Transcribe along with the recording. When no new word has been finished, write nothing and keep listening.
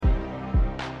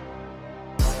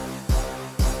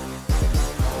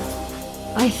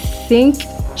I think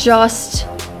just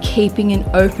keeping an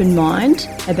open mind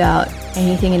about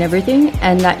anything and everything,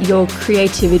 and that your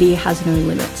creativity has no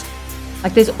limits.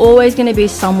 Like, there's always going to be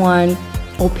someone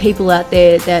or people out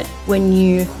there that when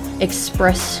you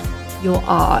express your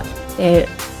art, they're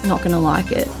not going to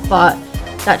like it, but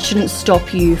that shouldn't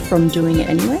stop you from doing it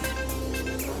anyway.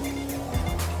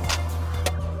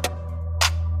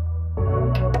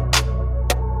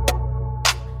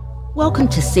 Welcome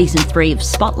to Season 3 of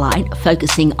Spotlight,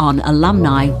 focusing on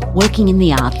alumni working in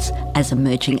the arts as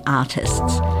emerging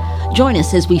artists. Join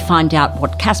us as we find out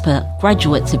what Casper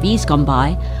graduates of years gone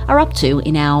by are up to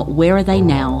in our Where Are They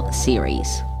Now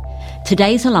series.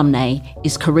 Today's alumna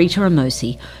is Kirita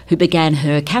Emosi, who began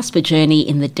her Casper journey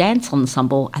in the dance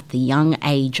ensemble at the young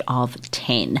age of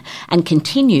 10 and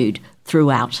continued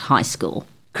throughout high school.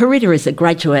 Kirita is a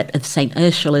graduate of St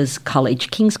Ursula's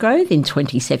College Kingsgrove in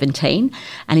 2017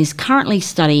 and is currently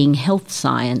studying health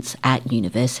science at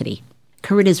university.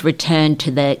 Kirita's returned to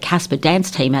the Casper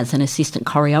dance team as an assistant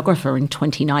choreographer in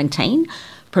 2019,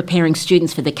 preparing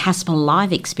students for the Casper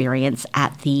Live experience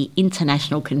at the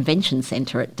International Convention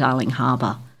Centre at Darling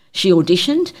Harbour. She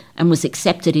auditioned and was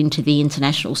accepted into the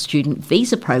International Student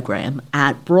Visa Program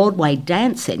at Broadway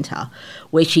Dance Centre,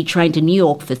 where she trained in New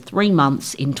York for 3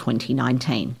 months in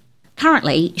 2019.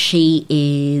 Currently, she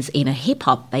is in a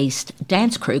hip-hop-based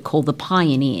dance crew called the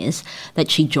Pioneers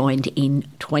that she joined in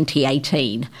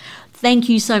 2018. Thank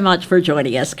you so much for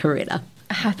joining us, Kirita.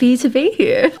 Happy to be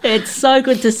here. It's so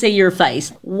good to see your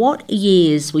face. What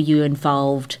years were you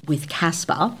involved with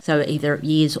Casper? So either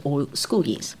years or school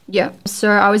years? Yeah. So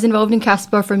I was involved in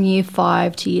Casper from year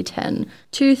 5 to year 10,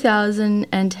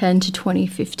 2010 to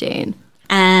 2015.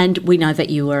 And we know that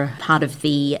you were part of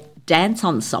the dance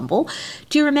ensemble.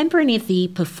 Do you remember any of the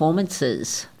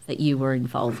performances that you were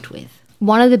involved with?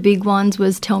 One of the big ones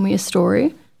was Tell Me a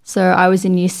Story. So I was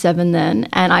in year 7 then,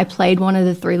 and I played one of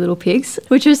the 3 little pigs,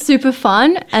 which was super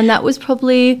fun. And that was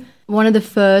probably one of the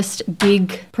first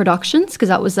big productions, because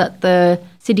that was at the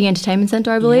Sydney Entertainment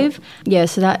Centre, I believe. Yeah,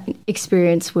 so that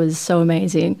experience was so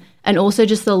amazing. And also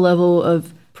just the level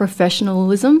of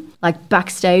professionalism, like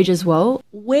backstage as well.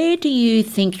 Where do you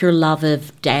think your love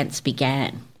of dance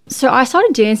began? So I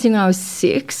started dancing when I was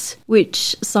 6,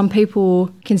 which some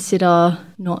people consider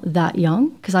not that young,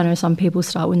 because I know some people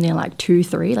start when they're like 2,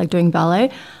 3, like doing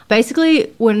ballet.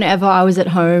 Basically, whenever I was at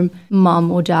home,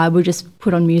 mum or dad would just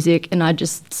put on music and I'd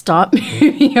just start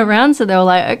moving around. So they were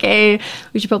like, okay,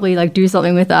 we should probably like do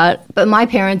something with that. But my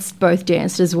parents both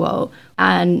danced as well.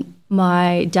 And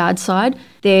my dad's side,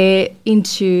 they're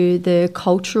into the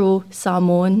cultural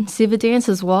Samoan civic dance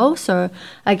as well. So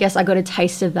I guess I got a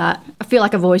taste of that. I feel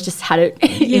like I've always just had it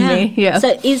in me. Yeah.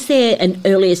 So is there an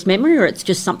earliest memory, or it's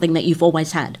just something that you've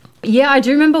always had? Yeah, I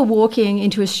do remember walking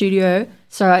into a studio.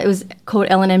 So it was called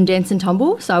L&M Dance and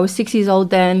Tumble. So I was 6 years old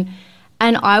then,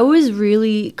 and I was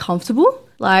really comfortable.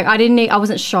 Like, I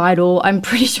wasn't shy at all. I'm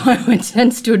pretty sure I went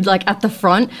and stood like at the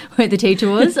front where the teacher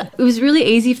was. It was really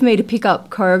easy for me to pick up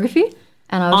choreography.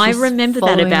 And I remember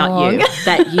that about you,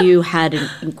 that you had an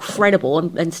incredible,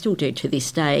 and still do to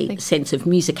this day, sense of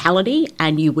musicality,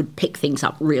 and you would pick things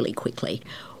up really quickly.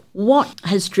 What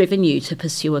has driven you to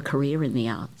pursue a career in the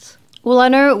arts? Well, I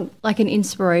know like an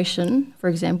inspiration, for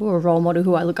example, a role model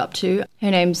who I look up to.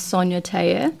 Her name's Sonia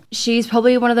Tayer. She's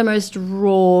probably one of the most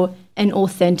raw and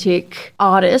authentic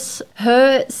artists.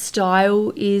 Her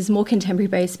style is more contemporary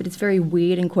based, but it's very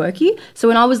weird and quirky. So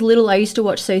when I was little, I used to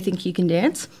watch So You Think You Can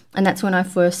Dance, and that's when I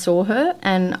first saw her.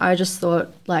 And I just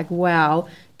thought like, wow,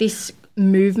 this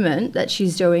movement that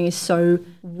she's doing is so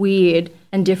weird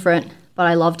and different, but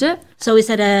I loved it. So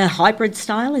is it a hybrid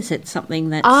style? Is it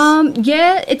something that's...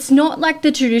 Yeah, it's not like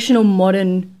the traditional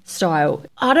modern style.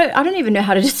 I don't even know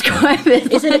how to describe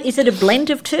it. Is it a blend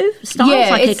of two styles?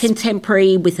 Yeah, like a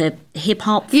contemporary with a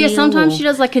hip-hop feel? Yeah, sometimes she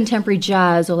does like contemporary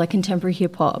jazz or like contemporary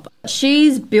hip-hop.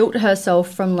 She's built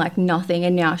herself from like nothing,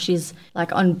 and now she's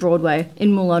like on Broadway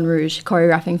in Moulin Rouge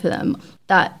choreographing for them.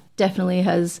 That definitely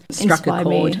has inspired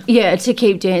me. Yeah, to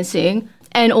keep dancing.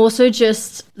 And also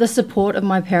just the support of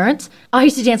my parents. I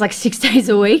used to dance like 6 days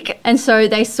a week. And so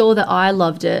they saw that I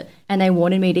loved it and they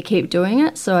wanted me to keep doing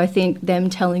it. So I think them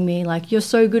telling me like, you're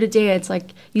so good at dance,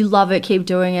 like you love it, keep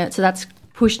doing it. So that's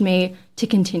pushed me to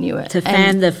continue it. To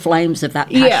fan the flames of that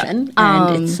passion. Yeah,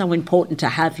 and it's so important to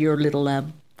have your little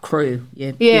crew,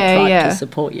 your tribe to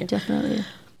support you. Definitely.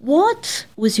 What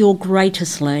was your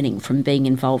greatest learning from being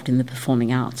involved in the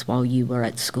performing arts while you were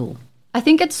at school? I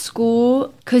think at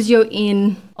school, because you're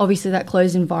in obviously that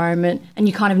closed environment and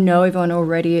you kind of know everyone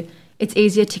already, it's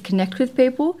easier to connect with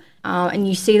people, and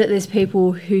you see that there's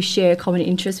people who share common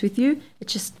interests with you.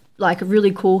 It's just like a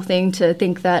really cool thing to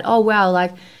think that, oh wow,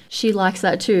 like she likes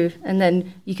that too. And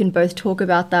then you can both talk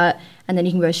about that, and then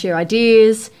you can both share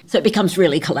ideas. So it becomes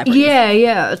really collaborative.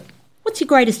 Yeah. What's your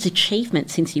greatest achievement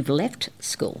since you've left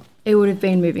school? It would have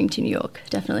been moving to New York,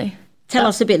 definitely. Tell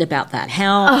us a bit about that.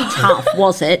 How tough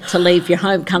was it to leave your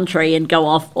home country and go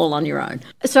off all on your own?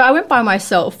 So I went by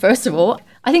myself, first of all.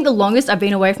 I think the longest I've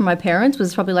been away from my parents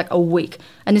was probably like a week.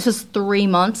 And this was 3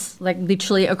 months, like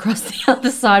literally across the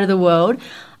other side of the world.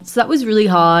 So that was really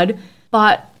hard.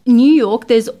 But New York,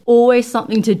 there's always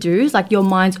something to do. It's like your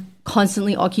mind's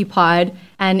constantly occupied.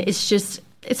 And it's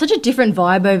such a different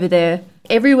vibe over there.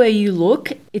 Everywhere you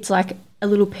look, it's like a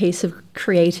little piece of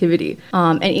creativity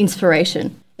and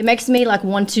inspiration. It makes me like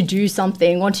want to do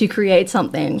something, want to create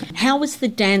something. How was the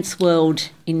dance world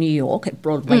in New York at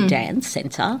Broadway Dance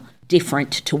Centre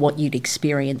different to what you'd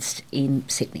experienced in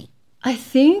Sydney? I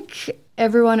think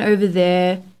everyone over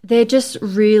there, they're just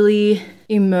really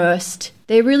immersed.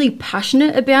 They're really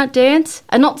passionate about dance.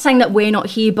 I'm not saying that we're not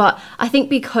here, but I think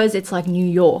because it's like New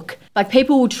York, like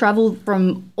people will travel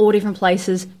from all different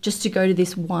places just to go to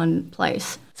this one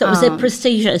place. So it was a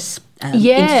prestigious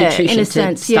institution in a to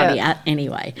sense, study at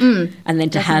anyway. And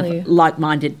then to definitely. have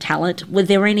like-minded talent. Were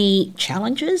there any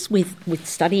challenges with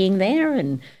studying there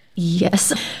and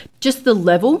Yes, just the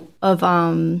level of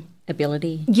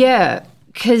ability? Yeah,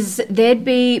 because there'd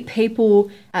be people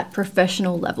at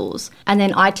professional levels, and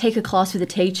then I'd take a class with a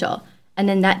teacher, and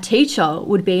then that teacher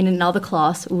would be in another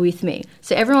class with me.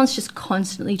 So everyone's just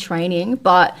constantly training,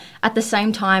 but at the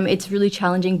same time, it's really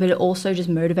challenging, but it also just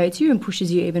motivates you and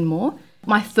pushes you even more.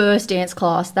 My first dance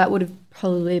class, that would have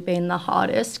probably been the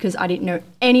hardest because I didn't know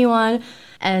anyone.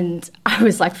 And I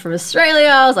was like from Australia,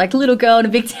 I was like a little girl in a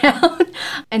big town.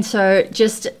 And so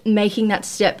just making that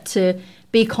step to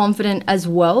be confident as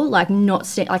well, like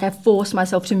I forced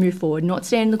myself to move forward, not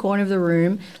stand in the corner of the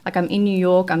room. Like I'm in New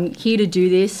York, I'm here to do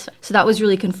this. So that was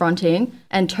really confronting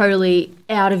and totally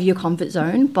out of your comfort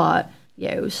zone. But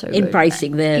yeah, it was so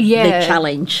embracing good. the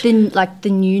challenge. The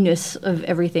newness of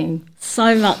everything.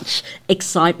 So much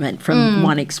excitement from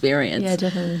one experience. Yeah,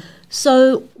 definitely.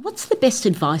 So what's the best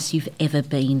advice you've ever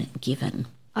been given?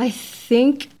 I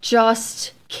think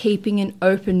just keeping an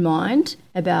open mind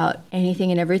about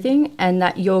anything and everything, and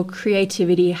that your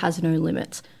creativity has no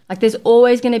limits. Like there's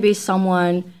always going to be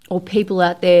someone or people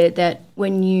out there that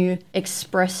when you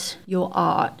express your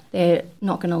art, they're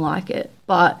not going to like it.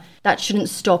 But that shouldn't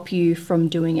stop you from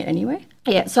doing it anyway.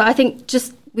 Yeah, so I think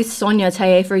just with Sonia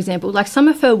Taye, for example, like some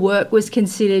of her work was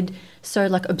considered so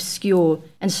like obscure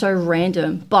and so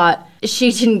random, but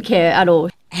she didn't care at all.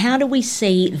 How do we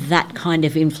see that kind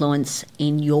of influence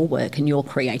in your work and your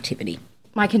creativity?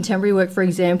 My contemporary work, for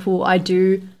example, I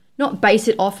do not base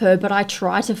it off her, but I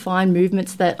try to find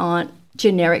movements that aren't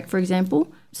generic, for example.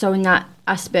 So in that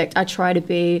aspect, I try to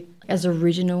be as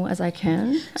original as I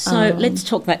can. So let's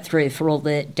talk that through for all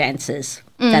the dancers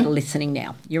that are listening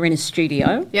now. You're in a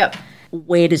studio. Yep.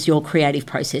 Where does your creative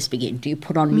process begin? Do you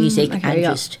put on music and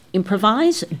just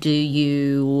improvise? Do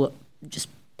you just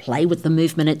play with the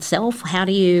movement itself? How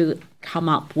do you come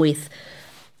up with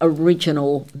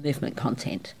original movement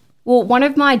content? Well, one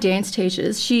of my dance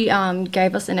teachers, she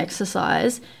gave us an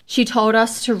exercise. She told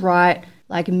us to write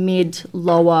like mid,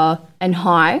 lower and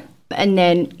high. And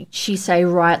then she say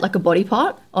write like a body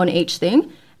part on each thing.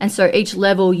 And so each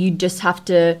level you just have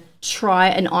to try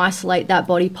and isolate that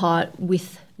body part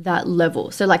with that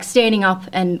level. So like standing up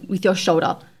and with your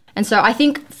shoulder. And so I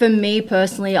think for me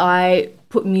personally, I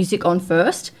put music on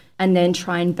first and then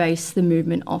try and base the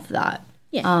movement off that.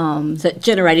 Yeah. So it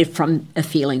generated from a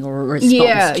feeling or a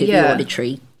response to the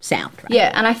auditory sound, right?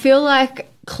 Yeah, and I feel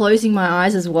like closing my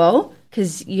eyes as well,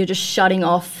 because you're just shutting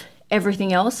off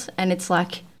everything else. And it's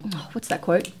like, what's that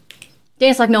quote?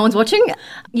 Dance like no one's watching.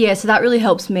 Yeah, so that really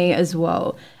helps me as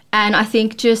well. And I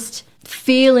think just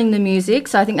feeling the music.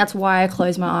 So I think that's why I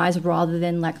close my eyes rather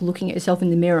than like looking at yourself in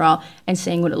the mirror and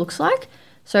seeing what it looks like.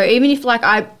 So even if like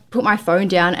I put my phone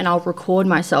down and I'll record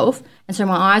myself, and so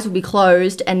my eyes will be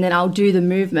closed and then I'll do the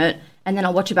movement and then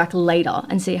I'll watch it back later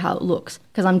and see how it looks,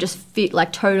 because I'm just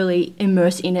totally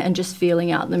immersed in it and just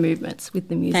feeling out the movements with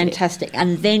the music. Fantastic.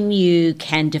 And then you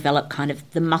can develop kind of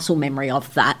the muscle memory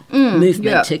of that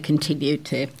movement to continue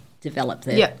to develop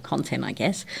the content, I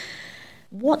guess.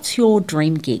 What's your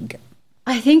dream gig?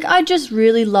 I think I just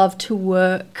really love to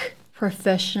work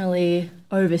professionally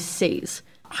overseas.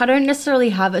 I don't necessarily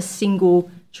have a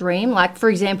single dream. Like, for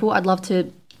example, I'd love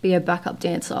to be a backup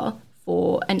dancer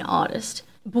for an artist.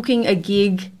 Booking a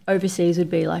gig overseas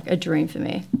would be like a dream for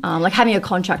me. Like having a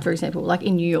contract, for example, like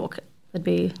in New York, would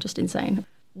be just insane.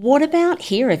 What about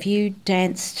here? Have you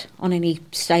danced on any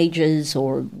stages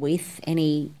or with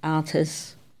any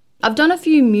artists? I've done a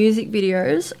few music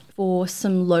videos for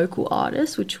some local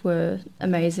artists, which were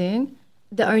amazing.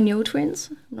 The O'Neill twins,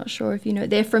 I'm not sure if you know,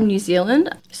 they're from New Zealand.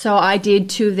 So I did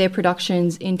 2 of their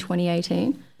productions in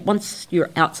 2018. Once you're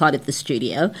outside of the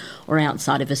studio or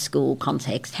outside of a school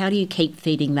context, how do you keep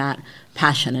feeding that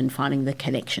passion and finding the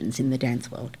connections in the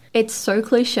dance world? It's so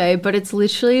cliche, but it's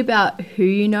literally about who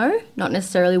you know, not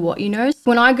necessarily what you know.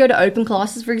 When I go to open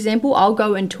classes, for example, I'll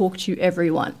go and talk to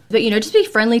everyone. But, just be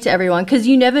friendly to everyone, because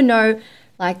you never know,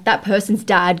 like, that person's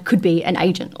dad could be an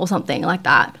agent or something like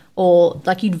that. Or,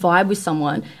 like, you'd vibe with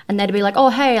someone and they'd be like, oh,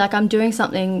 hey, like, I'm doing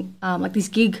something, like this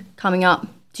gig coming up.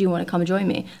 Do you want to come join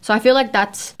me? So I feel like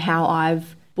that's how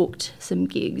I've booked some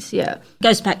gigs, yeah.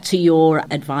 Goes back to your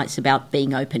advice about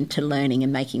being open to learning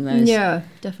and making those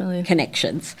definitely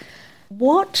connections.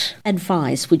 What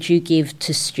advice would you give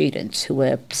to students who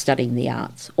are studying the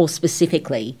arts, or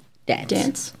specifically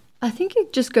dance? I think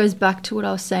it just goes back to what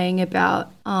I was saying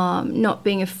about not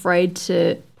being afraid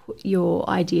to put your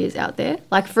ideas out there.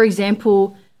 Like, for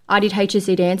example, I did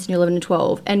HSC dance in 11 and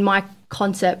 12, and my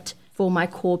concept for my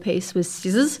core piece was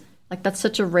scissors. Like, that's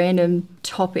such a random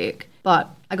topic, but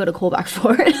I got a call back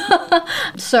for it.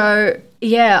 So,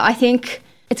 yeah, I think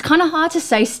it's kind of hard to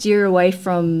say steer away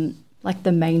from, like,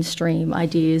 the mainstream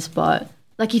ideas, but,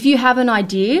 like, if you have an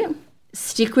idea,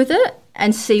 stick with it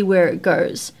and see where it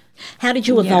goes. How did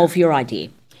you evolve your idea?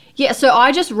 Yeah, so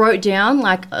I just wrote down,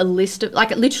 like, a list of,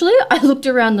 like, literally I looked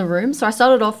around the room. So I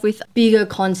started off with bigger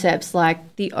concepts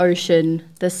like the ocean,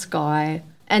 the sky,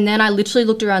 and then I literally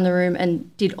looked around the room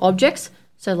and did objects.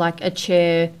 So, like, a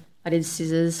chair, I did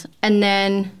scissors. And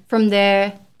then from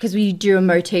there, because we do a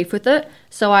motif with it,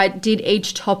 so I did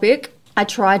each topic. I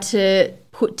tried to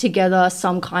put together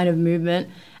some kind of movement.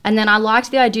 And then I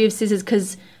liked the idea of scissors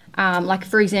because, like,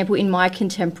 for example, in my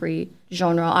contemporary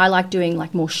genre, I like doing,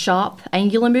 like, more sharp,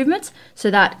 angular movements. So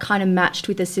that kind of matched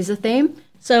with the scissor theme.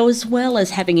 So as well as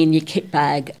having in your kit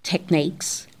bag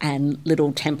techniques and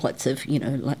little templates of,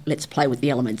 like, let's play with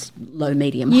the elements, low,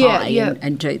 medium, high,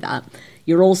 and do that,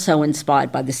 you're also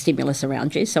inspired by the stimulus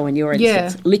around you. So in your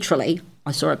instance, literally,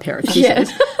 I saw a pair of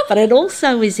scissors, but it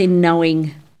also is in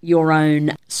knowing your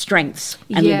own strengths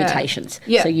and limitations.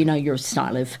 So you know your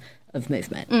style of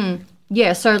movement.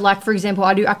 Yeah, so, like, for example,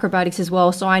 I do acrobatics as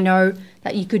well, so I know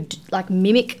that you could, like,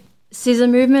 mimic scissor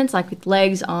movements, like with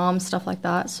legs, arms, stuff like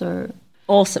that. So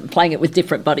awesome, playing it with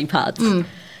different body parts.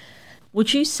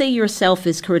 Would you see yourself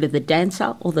as Kirita the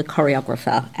dancer or the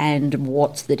choreographer, and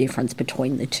what's the difference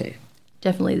between the two?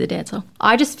 Definitely the dancer.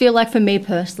 I just feel like, for me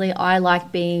personally, I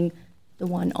like being the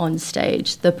one on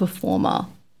stage, the performer.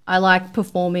 I like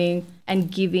performing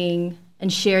and giving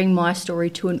and sharing my story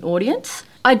to an audience.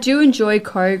 I do enjoy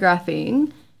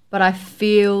choreographing, but I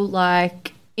feel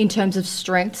like in terms of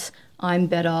strengths, I'm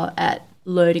better at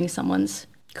learning someone's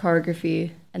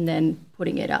choreography and then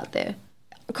putting it out there.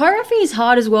 Choreography is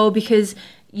hard as well because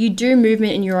you do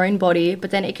movement in your own body, but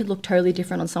then it could look totally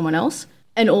different on someone else.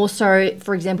 And also,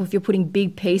 for example, if you're putting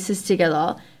big pieces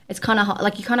together, it's kind of hard,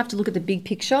 like, you kind of have to look at the big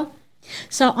picture.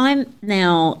 So I'm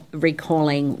now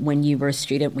recalling when you were a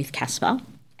student with Casper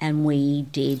and we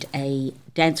did a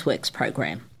DanceWorks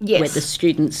program where the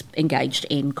students engaged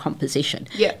in composition.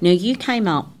 Now, you came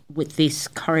up with this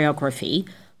choreography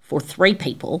for 3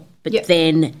 people, but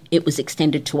then it was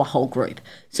extended to a whole group.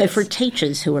 So for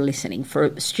teachers who are listening,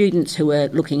 for students who are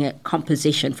looking at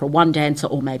composition for one dancer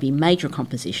or maybe major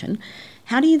composition,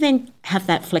 how do you then have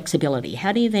that flexibility?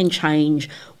 How do you then change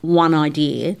one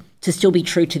idea to still be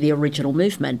true to the original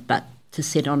movement, but to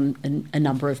sit on a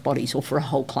number of bodies or for a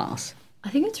whole class? I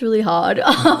think it's really hard.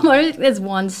 I don't think there's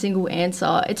one single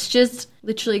answer. It's just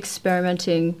literally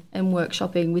experimenting and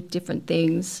workshopping with different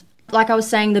things. Like I was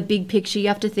saying, the big picture, you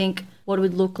have to think what it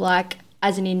would look like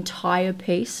as an entire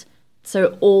piece.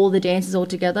 So all the dances all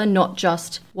together, not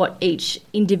just what each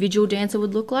individual dancer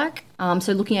would look like.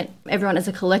 So looking at everyone as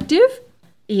a collective.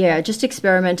 Yeah, just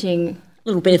experimenting. A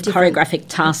little bit of choreographic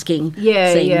tasking,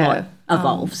 seeing what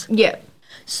evolves.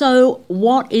 So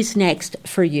what is next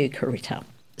for you, Kirita?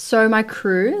 So my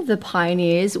crew, the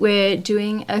Pioneers, we're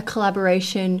doing a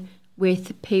collaboration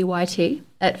with PYT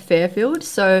at Fairfield.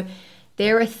 So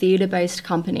they're a theatre-based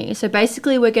company. So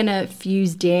basically we're going to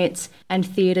fuse dance and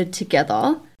theatre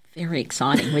together. Very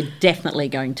exciting. We're definitely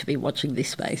going to be watching this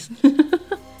space.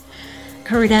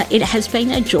 Kirita, it has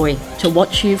been a joy to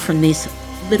watch you from this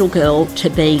little girl to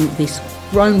being this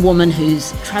grown woman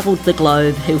who's travelled the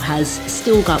globe, who has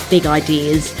still got big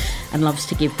ideas and loves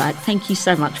to give back. Thank you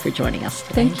so much for joining us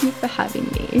today. Thank you for having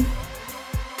me.